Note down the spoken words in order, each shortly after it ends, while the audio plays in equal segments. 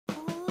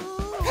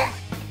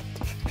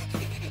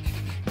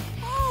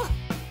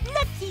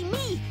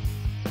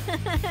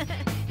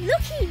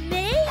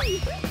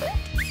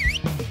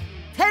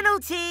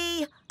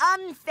Penalty,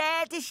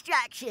 unfair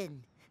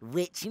distraction,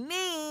 which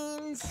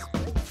means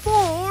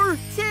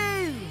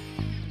 4-2.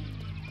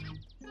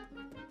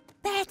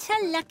 Better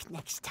luck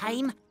next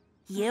time.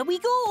 Here we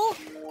go.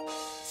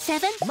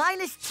 7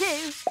 minus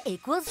 2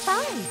 equals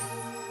 5.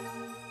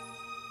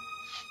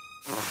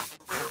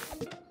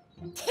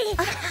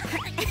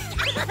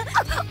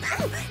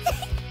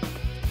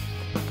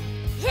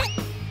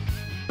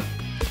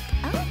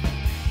 Oh.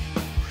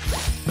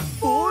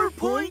 4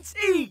 points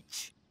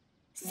each.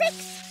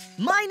 6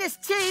 minus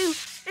 2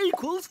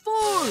 equals 4.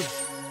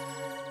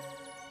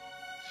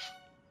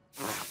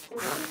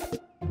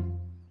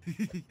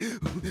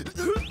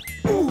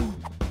 Ooh.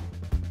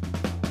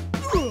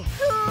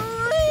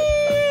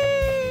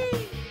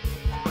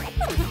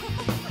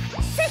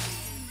 6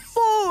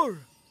 4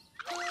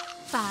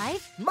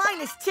 5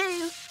 minus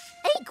 2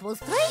 equals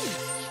 3.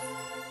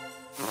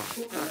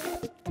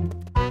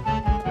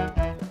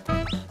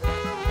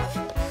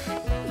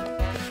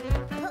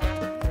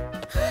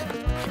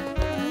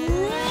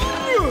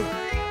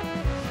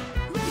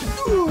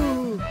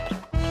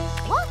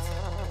 What?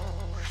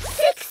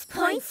 6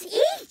 points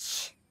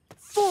each.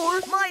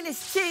 4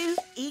 minus 2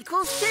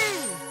 equals 2.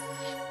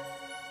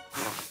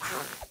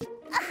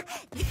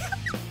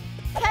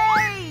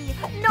 Hey,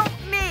 not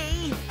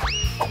me.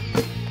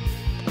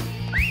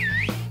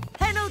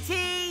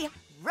 Penalty,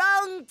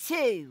 round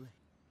 2.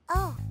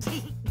 Oh.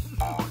 6.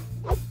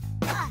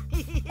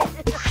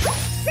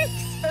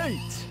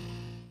 8.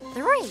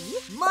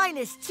 3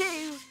 minus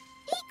 2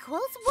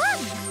 equals 1.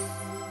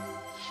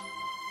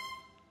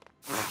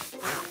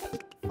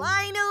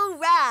 Final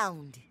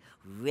round.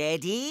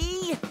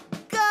 Ready,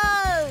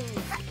 go!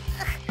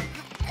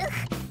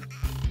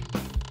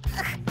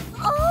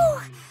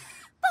 Oh,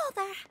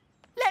 bother.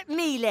 Let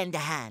me lend a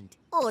hand,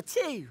 or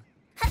two.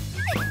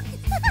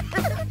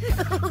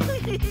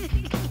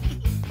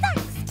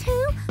 Thanks,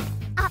 2.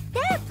 Up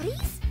there,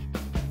 please.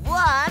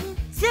 1,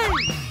 2,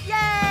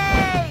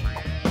 yay!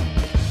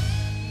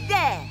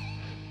 There.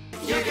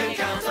 You can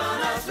count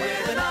on us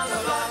with a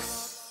Numberblocks.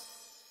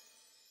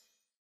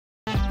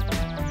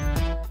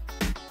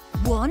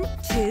 1,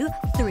 2,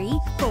 3,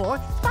 4,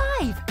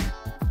 5.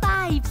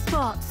 5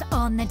 spots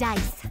on the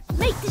dice.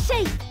 Make the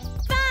shape.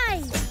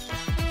 5.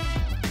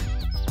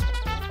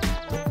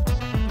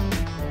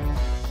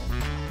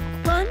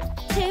 1,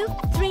 2,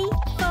 3,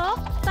 4,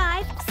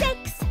 5,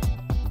 6.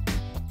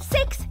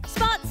 6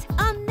 spots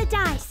on the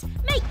dice.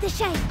 Make the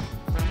shape.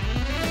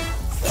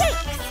 6.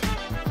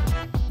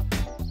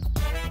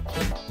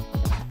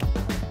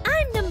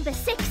 I'm number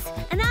 6,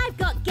 and I've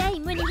got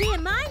game. When you hear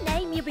my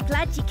name, you'll be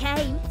glad you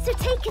came. So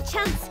take a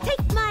chance,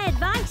 take my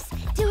advice.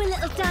 Do a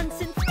little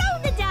dance and throw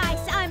the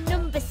dice. I'm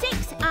number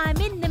 6, I'm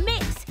in the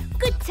mix.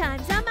 Good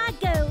times are my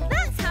goal,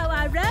 that's how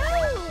I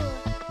roll.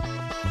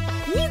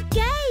 New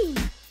game.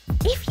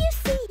 If you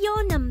see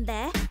your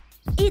number,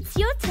 it's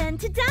your turn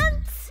to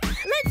dance.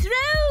 Let's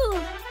roll.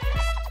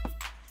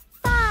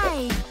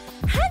 5.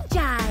 Hand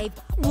jive.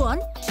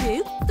 1,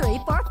 2, 3,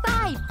 4,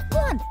 5.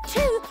 1,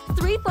 2,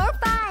 3, 4,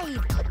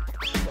 5.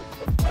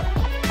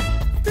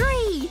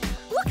 3.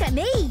 Look at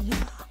me.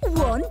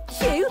 1,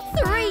 2,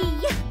 3.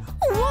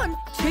 1,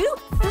 2,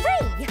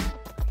 3.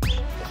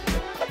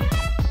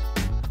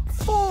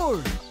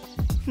 4.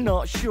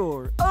 Not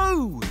sure.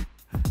 Oh!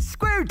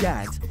 Square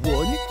dance.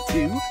 1,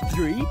 2,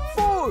 3,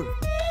 4.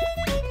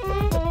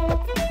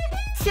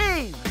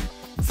 2.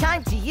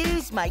 Time to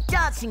use my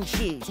dancing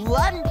shoes. 1,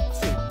 2,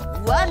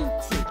 1,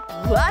 2,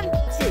 1,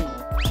 2.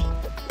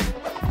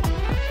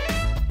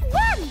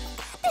 1.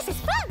 This is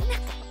fun.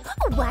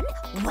 1,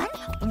 1,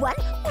 1,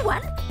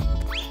 1.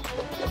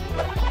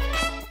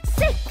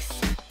 6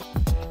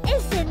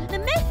 is in the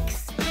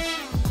mix.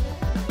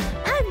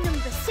 I'm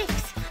number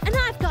 6, and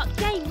I've got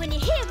game. When you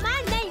hear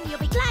my name, you'll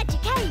be glad you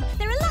came.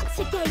 There are lots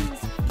of games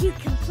you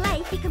can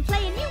play. You can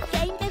play a new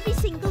game every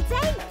single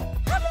day.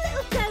 Have a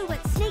little go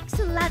at snakes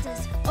and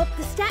ladders, up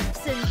the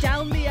steps and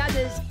down the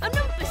adders. I'm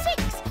number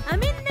 6,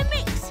 I'm in the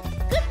mix.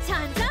 Good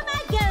times are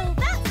my goal,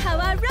 that's how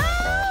I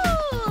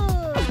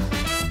roll.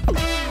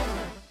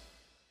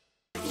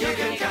 You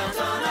can count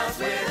on us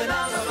with a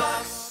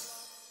Numberblocks.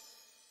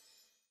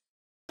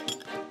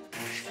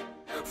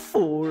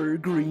 4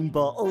 green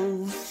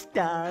bottles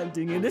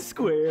standing in a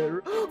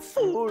square.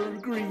 4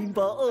 green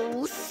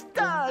bottles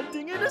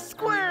standing in a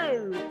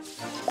square.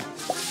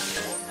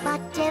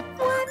 But if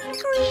one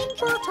green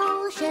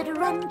bottle should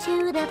run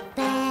to the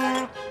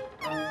fair,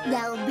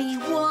 there'll be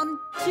 1,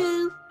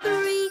 2,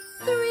 3,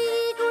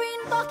 3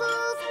 green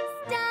bottles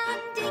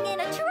standing in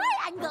a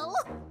triangle.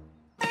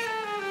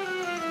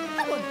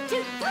 1,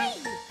 2,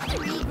 3.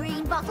 3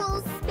 green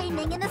bottles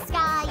spinning in the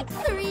sky.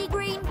 3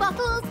 green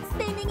bottles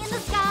spinning in the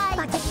sky.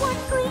 But if one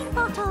green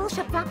bottle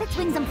should flap its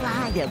wings and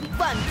fly, There'll be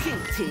 1,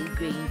 2, 2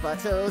 green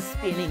bottles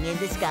spinning in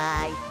the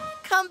sky.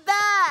 Come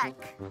back!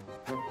 back.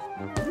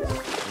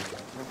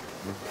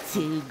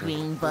 2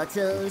 green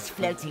bottles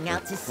floating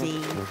out to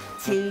sea.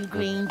 2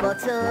 green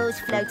bottles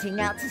floating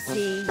out to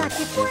sea. But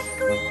if 1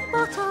 green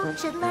bottle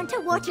should learn to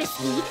water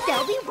ski,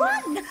 there'll be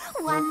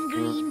 1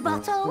 green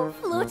bottle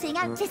floating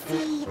out to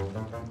sea.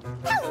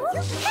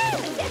 Hello, hey!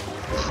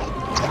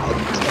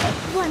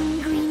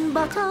 1 green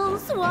bottle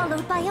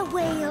swallowed by a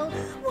whale.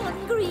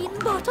 1 green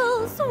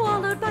bottle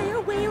swallowed by a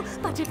whale.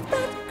 But if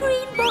that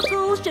green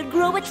bottle should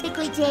grow a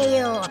tickly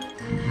tail,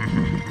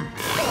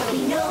 there'll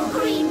be no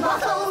green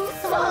bottle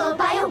swallowed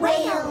by a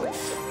whale.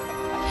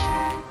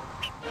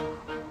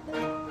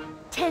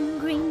 10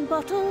 green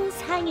bottles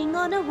hanging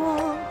on a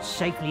wall.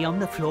 Safely on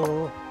the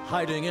floor.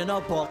 Hiding in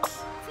a box.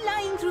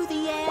 Flying through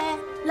the air,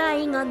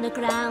 lying on the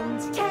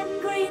ground.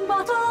 10 green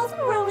bottles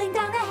rolling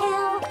down a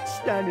hill.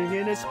 Standing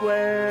in a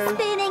square.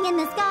 Spinning in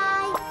the sky,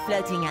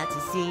 Floating out to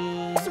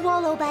sea.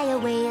 swallowed by a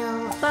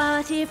whale.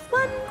 But if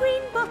 1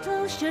 green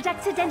bottle should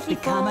accidentally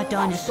Become fall, a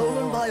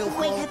dinosaur.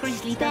 wake a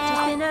grizzly bear to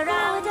spin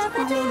around a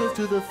Run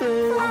to the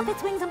fair. flap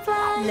its wings and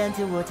fly, Learn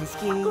to water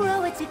ski.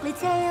 grow a tickly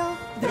tail.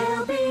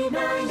 There'll be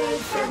 9, 8,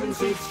 7,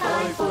 6,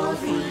 5, 4,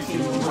 3,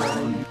 2,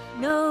 1.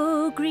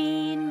 No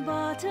green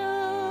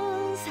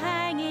bottles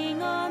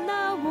hanging on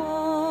the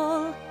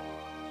wall.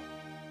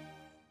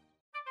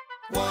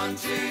 1,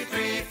 2,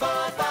 3, 4,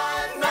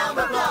 5.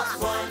 Numberblocks.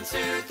 1,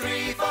 2,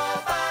 3, 4,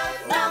 5.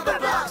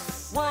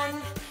 Numberblocks.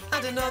 1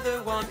 and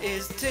another 1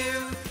 is 2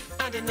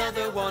 and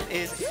another 1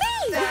 is Me!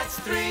 That's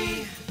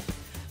 3.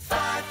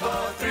 5, 4,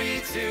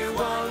 3, 2,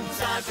 1.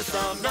 Time for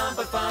some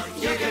number fun.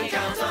 You can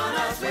count on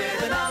us with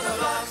the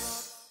Numberblocks.